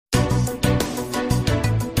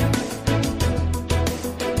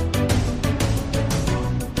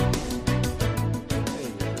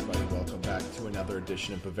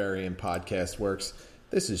edition of Bavarian Podcast Works.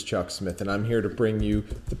 This is Chuck Smith, and I'm here to bring you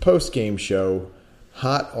the Postgame show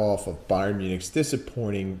hot off of Bayern Munich's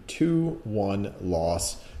disappointing 2-1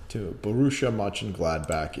 loss to Borussia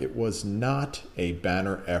Mönchengladbach. It was not a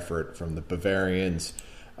banner effort from the Bavarians.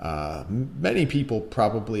 Many people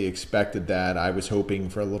probably expected that. I was hoping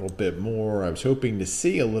for a little bit more. I was hoping to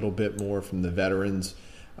see a little bit more from the veterans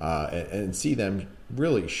and see them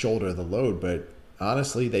really shoulder the load, but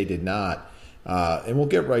honestly, they did not. And we'll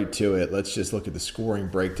get right to it. Let's just look at the scoring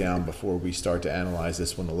breakdown before we start to analyze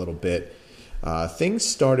this one a little bit. Things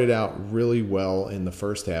started out really well in the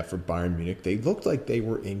first half for Bayern Munich. They looked like they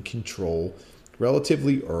were in control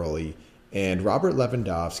relatively early, and Robert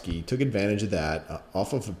Lewandowski took advantage of that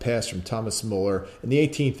off of a pass from Thomas Muller. In the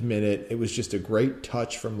 18th minute, it was just a great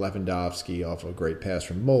touch from Lewandowski off a great pass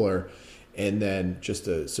from Muller, and then just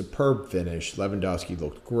a superb finish. Lewandowski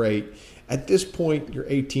looked great. At this point, you're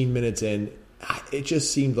 18 minutes in. It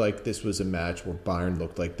just seemed like this was a match where Bayern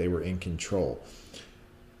looked like they were in control.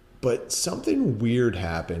 But something weird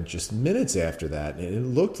happened just minutes after that, and it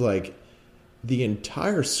looked like the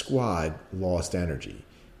entire squad lost energy.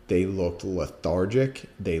 They looked lethargic.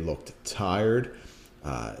 They looked tired.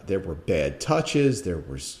 There were bad touches. There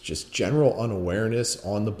was just general unawareness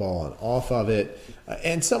on the ball and off of it.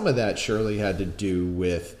 And some of that surely had to do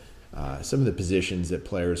with some of the positions that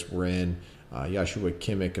players were in. Joshua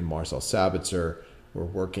Kimmich and Marcel Sabitzer were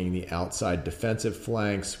working the outside defensive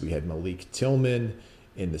flanks. We had Malik Tillman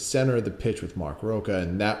in the center of the pitch with Mark Roca,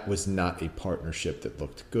 and that was not a partnership that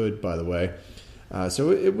looked good, by the way.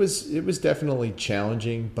 So it was definitely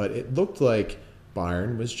challenging, but it looked like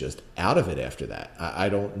Bayern was just out of it after that. I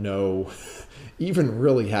don't know even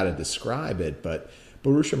really how to describe it, but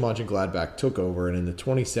Borussia Mönchengladbach took over, and in the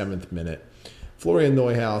 27th minute, Florian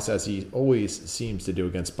Neuhaus, as he always seems to do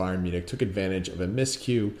against Bayern Munich, took advantage of a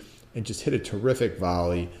miscue and just hit a terrific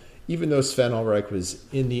volley. Even though Sven Ulreich was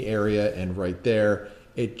in the area and right there,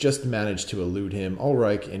 it just managed to elude him.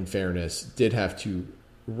 Ulreich, in fairness, did have to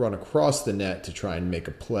run across the net to try and make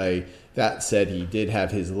a play. That said, he did have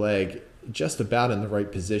his leg just about in the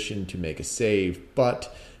right position to make a save,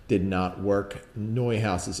 but did not work.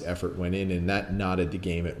 Neuhaus's effort went in, and that knotted the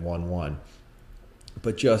game at 1-1.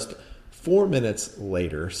 But just 4 minutes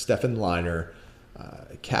later, Stefan Leiner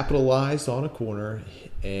capitalized on a corner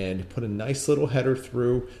and put a nice little header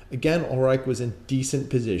through. Again, Ulreich was in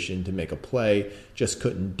decent position to make a play, just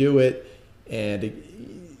couldn't do it. And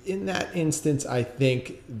in that instance, I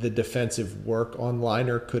think the defensive work on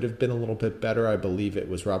Leiner could have been a little bit better. I believe it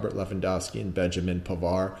was Robert Lewandowski and Benjamin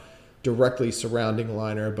Pavard directly surrounding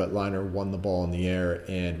Leiner, but Leiner won the ball in the air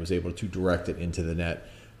and was able to direct it into the net.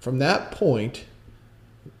 From that point,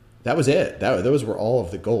 that was it. Those were all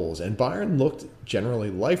of the goals. And Bayern looked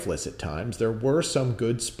generally lifeless at times. There were some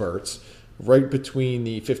good spurts. Right between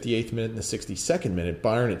the 58th minute and the 62nd minute,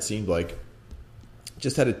 Bayern, it seemed like,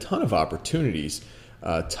 just had a ton of opportunities.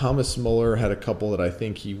 Thomas Muller had a couple that I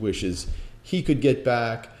think he wishes he could get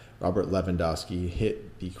back. Robert Lewandowski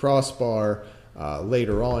hit the crossbar.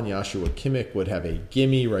 Later on, Joshua Kimmich would have a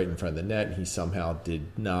gimme right in front of the net, and he somehow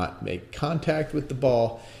did not make contact with the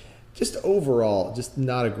ball. Just overall, just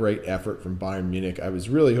not a great effort from Bayern Munich. I was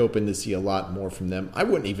really hoping to see a lot more from them. I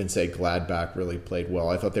wouldn't even say Gladbach really played well.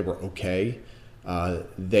 I thought they were okay.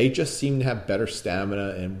 They just seemed to have better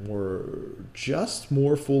stamina and were just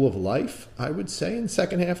more full of life, I would say, in the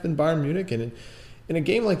second half than Bayern Munich. And in a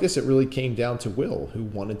game like this, it really came down to will, who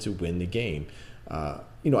wanted to win the game.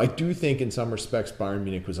 I do think in some respects Bayern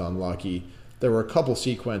Munich was unlucky. There were a couple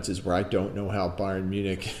sequences where I don't know how Bayern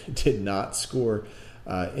Munich did not score.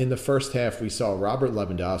 In the first half, we saw Robert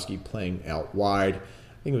Lewandowski playing out wide.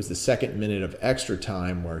 I think it was the second minute of extra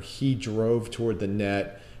time where he drove toward the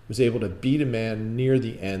net, was able to beat a man near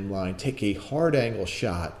the end line, take a hard angle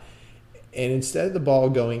shot, and instead of the ball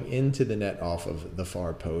going into the net off of the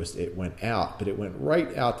far post, it went out. But it went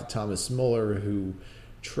right out to Thomas Muller, who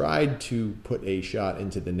tried to put a shot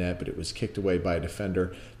into the net, but it was kicked away by a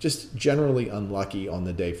defender. Just generally unlucky on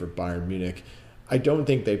the day for Bayern Munich. I don't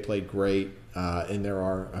think they played great, and there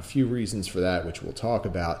are a few reasons for that, which we'll talk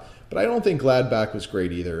about. But I don't think Gladbach was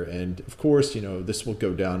great either. And, of course, this will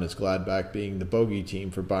go down as Gladbach being the bogey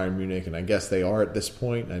team for Bayern Munich, and I guess they are at this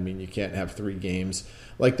point. I mean, you can't have 3 games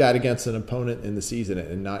like that against an opponent in the season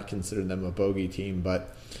and not consider them a bogey team.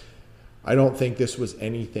 But I don't think this was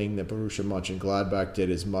anything that Borussia Mönchengladbach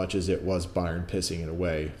did as much as it was Bayern pissing it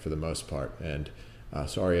away for the most part. And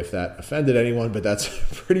sorry if that offended anyone, but that's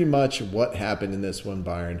pretty much what happened in this one.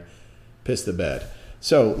 Bayern pissed the bed.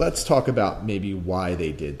 So let's talk about maybe why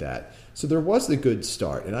they did that. So there was the good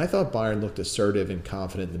start, and I thought Bayern looked assertive and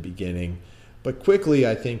confident in the beginning. But quickly,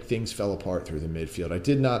 I think things fell apart through the midfield. I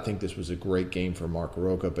did not think this was a great game for Mark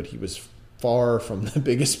Roca, but he was far from the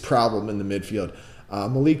biggest problem in the midfield.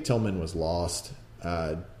 Malik Tillman was lost.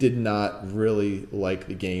 Did not really like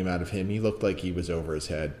the game out of him. He looked like he was over his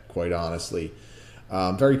head, quite honestly.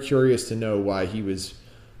 Very curious to know why he was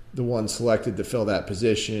the one selected to fill that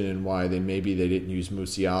position and why they didn't use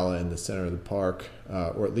Musiala in the center of the park,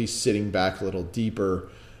 or at least sitting back a little deeper.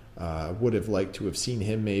 Would have liked to have seen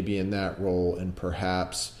him maybe in that role, and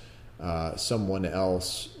perhaps someone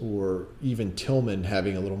else, or even Tillman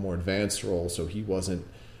having a little more advanced role so he wasn't,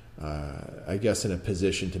 I guess, in a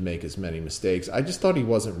position to make as many mistakes. I just thought he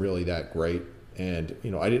wasn't really that great, and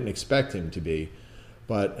I didn't expect him to be.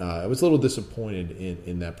 But I was a little disappointed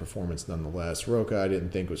in that performance nonetheless. Roca I didn't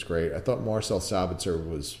think was great. I thought Marcel Sabitzer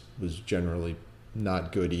was generally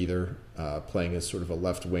not good either, playing as sort of a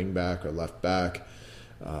left wing back or left back.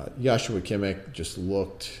 Joshua Kimmich just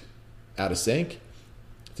looked out of sync.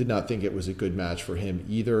 Did not think it was a good match for him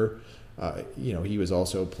either. He was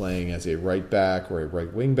also playing as a right back or a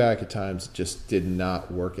right wing back at times. It just did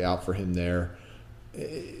not work out for him there.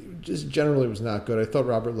 It just generally was not good. I thought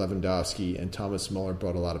Robert Lewandowski and Thomas Muller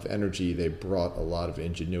brought a lot of energy. They brought a lot of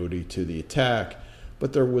ingenuity to the attack,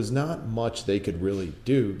 but there was not much they could really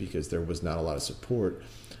do because there was not a lot of support.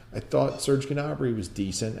 I thought Serge Gnabry was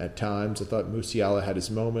decent at times. I thought Musiala had his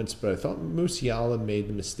moments, but I thought Musiala made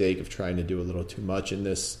the mistake of trying to do a little too much in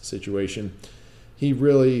this situation. He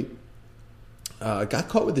really got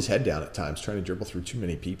caught with his head down at times, trying to dribble through too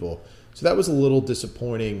many people. So that was a little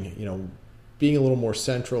disappointing, being a little more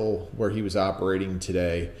central where he was operating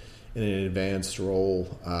today in an advanced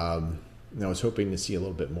role. I was hoping to see a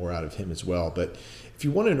little bit more out of him as well. But if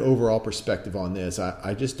you want an overall perspective on this,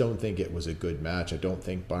 I just don't think it was a good match. I don't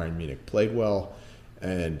think Bayern Munich played well.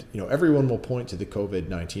 And, everyone will point to the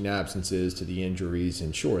COVID-19 absences, to the injuries,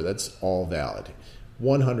 and sure, that's all valid,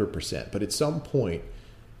 100%. But at some point,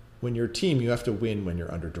 when you're a team, you have to win when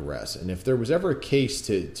you're under duress. And if there was ever a case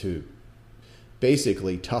to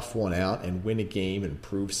basically tough one out and win a game and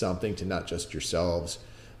prove something to not just yourselves,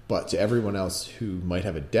 but to everyone else who might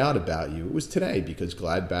have a doubt about you, it was today, because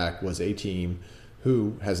Gladbach was a team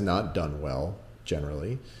who has not done well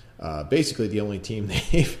generally. Basically, the only team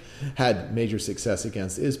they've had major success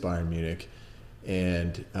against is Bayern Munich.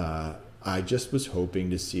 And I just was hoping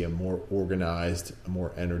to see a more organized, a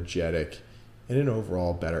more energetic, and an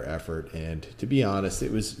overall better effort. And to be honest,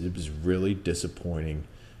 it was really disappointing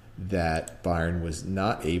that Bayern was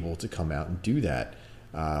not able to come out and do that.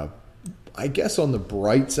 I guess on the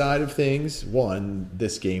bright side of things, one,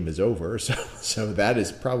 this game is over, so that is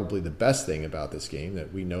probably the best thing about this game,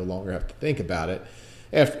 that we no longer have to think about it.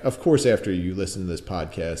 After you listen to this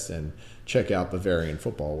podcast and check out Bavarian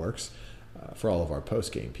Football Works for all of our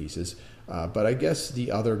post-game pieces. But I guess the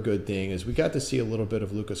other good thing is we got to see a little bit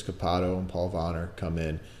of Lucas Capado and Paul Wanner come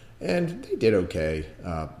in, and they did okay.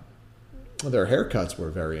 Their haircuts were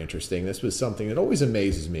very interesting. This was something that always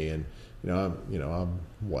amazes me, and I'm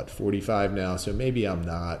 45 now, so maybe I'm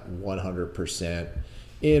not 100%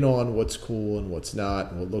 in on what's cool and what's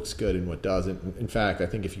not, and what looks good and what doesn't. In fact, I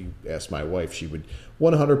think if you ask my wife, she would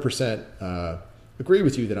 100% agree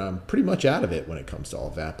with you that I'm pretty much out of it when it comes to all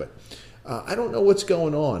of that. But I don't know what's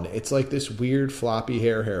going on. It's like this weird floppy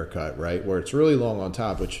haircut, right, where it's really long on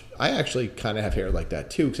top, which I actually kind of have hair like that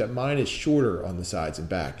too, except mine is shorter on the sides and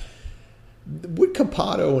back. With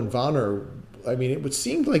Capado and Wanner, it would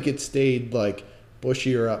seem like it stayed like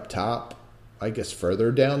bushier up top, I guess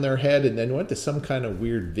further down their head, and then went to some kind of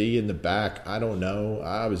weird V in the back. I don't know.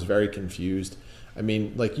 I was very confused.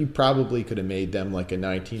 You probably could have made them like a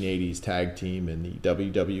 1980s tag team in the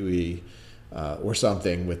WWE or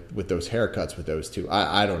something with those haircuts with those two.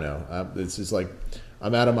 I don't know. This is like,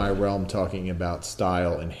 I'm out of my realm talking about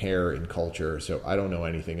style and hair and culture, so I don't know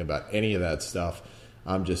anything about any of that stuff.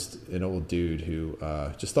 I'm just an old dude who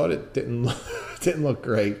just thought it didn't look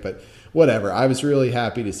great, but whatever. I was really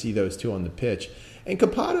happy to see those two on the pitch. And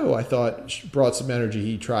Capado, I thought, brought some energy.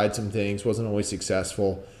 He tried some things, wasn't always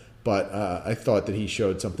successful, but I thought that he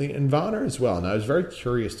showed something. And Wanner as well. And I was very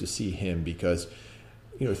curious to see him because,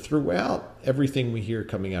 throughout everything we hear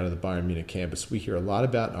coming out of the Bayern Munich campus, we hear a lot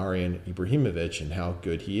about Arjen Ibrahimovic and how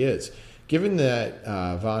good he is. Given that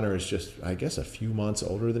Wanner is just, I guess, a few months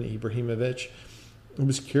older than Ibrahimovic, I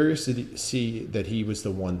was curious to see that he was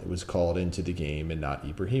the one that was called into the game and not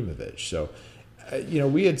Ibrahimovic. So,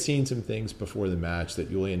 we had seen some things before the match that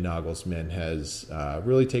Julian Nagelsmann has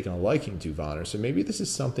really taken a liking to Wanner. So maybe this is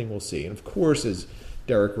something we'll see. And of course, as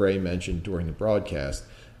Derek Ray mentioned during the broadcast,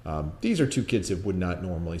 these are two kids that would not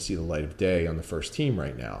normally see the light of day on the first team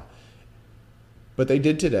right now. But they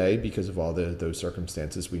did today because of all those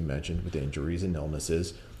circumstances we mentioned with injuries and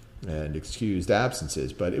illnesses and excused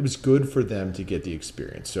absences. But it was good for them to get the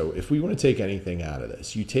experience. So if we want to take anything out of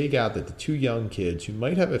this, you take out that the two young kids who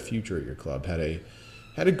might have a future at your club had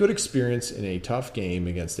a good experience in a tough game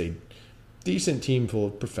against a decent team full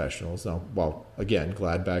of professionals. Now, well, again,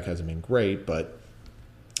 Gladbach hasn't been great, but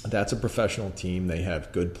that's a professional team. They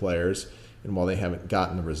have good players. And while they haven't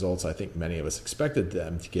gotten the results I think many of us expected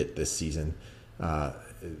them to get this season,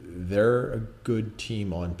 they're a good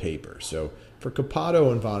team on paper. So for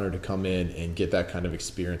Capado and Vonner to come in and get that kind of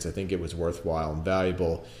experience, I think it was worthwhile and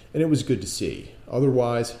valuable, and it was good to see.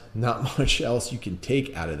 Otherwise, not much else you can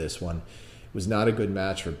take out of this one. It was not a good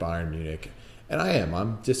match for Bayern Munich, and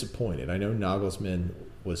I'm disappointed. I know Nagelsmann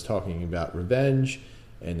was talking about revenge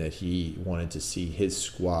and that he wanted to see his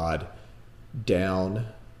squad down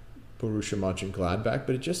Borussia Mönchengladbach,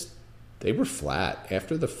 but they were flat.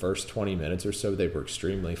 After the first 20 minutes or so, they were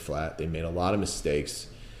extremely flat. They made a lot of mistakes.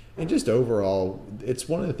 And just overall, it's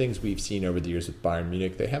one of the things we've seen over the years with Bayern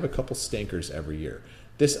Munich. They have a couple stinkers every year.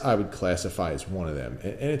 This I would classify as one of them.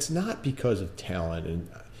 And it's not because of talent. And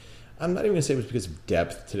I'm not even going to say it was because of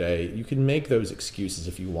depth today. You can make those excuses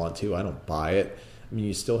if you want to. I don't buy it. I mean,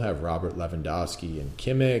 you still have Robert Lewandowski and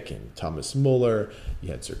Kimmich and Thomas Muller.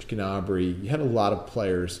 You had Serge Gnabry. You had a lot of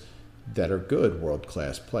players that are good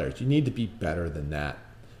world-class players. You need to be better than that.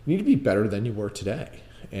 You need to be better than you were today.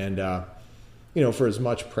 And, for as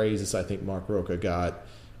much praise as I think Mark Roca got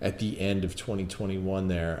at the end of 2021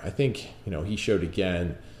 there, I think, he showed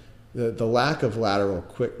again the lack of lateral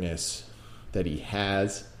quickness that he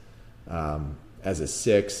has as a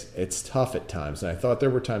six. It's tough at times. And I thought there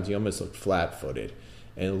were times he almost looked flat-footed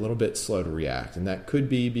and a little bit slow to react. And that could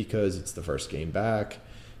be because it's the first game back.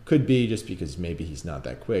 Could be just because maybe he's not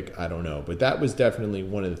that quick. I don't know. But that was definitely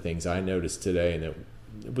one of the things I noticed today, and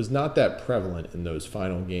it was not that prevalent in those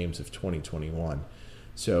final games of 2021.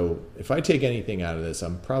 So if I take anything out of this,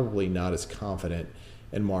 I'm probably not as confident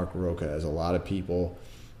in Mark Roca as a lot of people.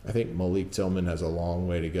 I think Malik Tillman has a long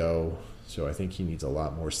way to go, so I think he needs a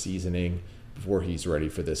lot more seasoning before he's ready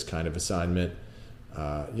for this kind of assignment.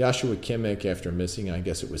 Joshua Kimmich, after missing, I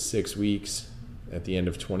guess it was 6 weeks, at the end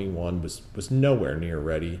of 21 was nowhere near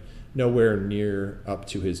ready, nowhere near up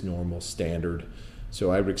to his normal standard.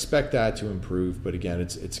 So I would expect that to improve, but again,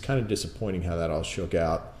 it's kind of disappointing how that all shook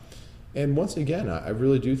out. And once again, I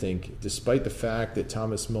really do think, despite the fact that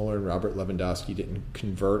Thomas Muller and Robert Lewandowski didn't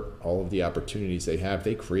convert all of the opportunities they have,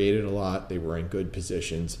 they created a lot, they were in good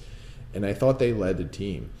positions, and I thought they led the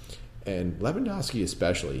team. And Lewandowski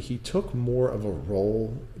especially, he took more of a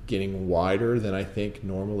role getting wider than I think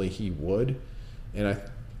normally he would. And I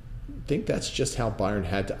think that's just how Bayern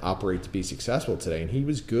had to operate to be successful today, and he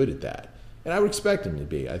was good at that. And I would expect him to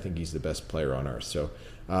be. I think he's the best player on earth. So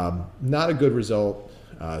not a good result,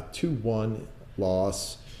 2-1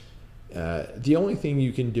 loss. The only thing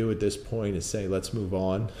you can do at this point is say, let's move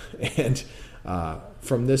on. And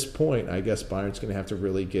from this point, I guess Bayern's going to have to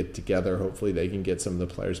really get together. Hopefully they can get some of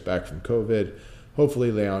the players back from COVID.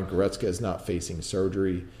 Hopefully Leon Goretzka is not facing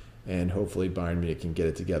surgery. And hopefully Bayern Munich can get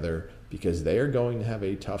it together, because they are going to have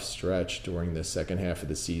a tough stretch during the second half of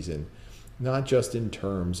the season, not just in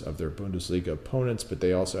terms of their Bundesliga opponents, but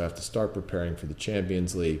they also have to start preparing for the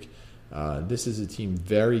Champions League. This is a team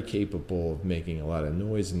very capable of making a lot of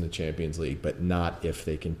noise in the Champions League, but not if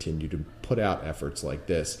they continue to put out efforts like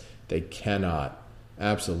this. They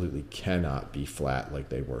absolutely cannot be flat like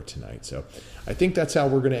they were tonight. So I think that's how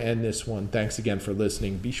we're going to end this one. Thanks again for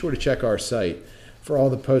listening. Be sure to check our site for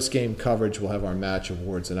all the post-game coverage. We'll have our match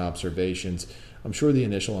awards and observations. I'm sure the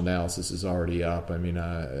initial analysis is already up. I mean,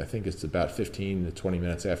 I think it's about 15 to 20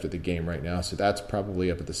 minutes after the game right now, so that's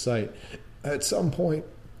probably up at the site. At some point,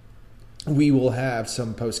 we will have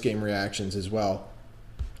some post-game reactions as well,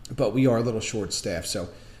 but we are a little short-staffed, so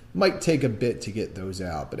might take a bit to get those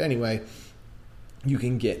out. But anyway, you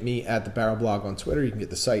can get me at the Barrel Blog on Twitter. You can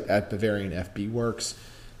get the site at Bavarian FB Works.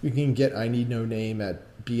 You can get I Need No Name at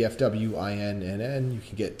BFWINNN. You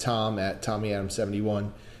can get Tom at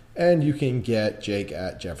TommyAdams71. And you can get Jake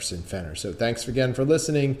at Jefferson Fenner. So thanks again for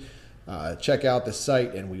listening. Check out the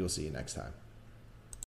site, and we will see you next time.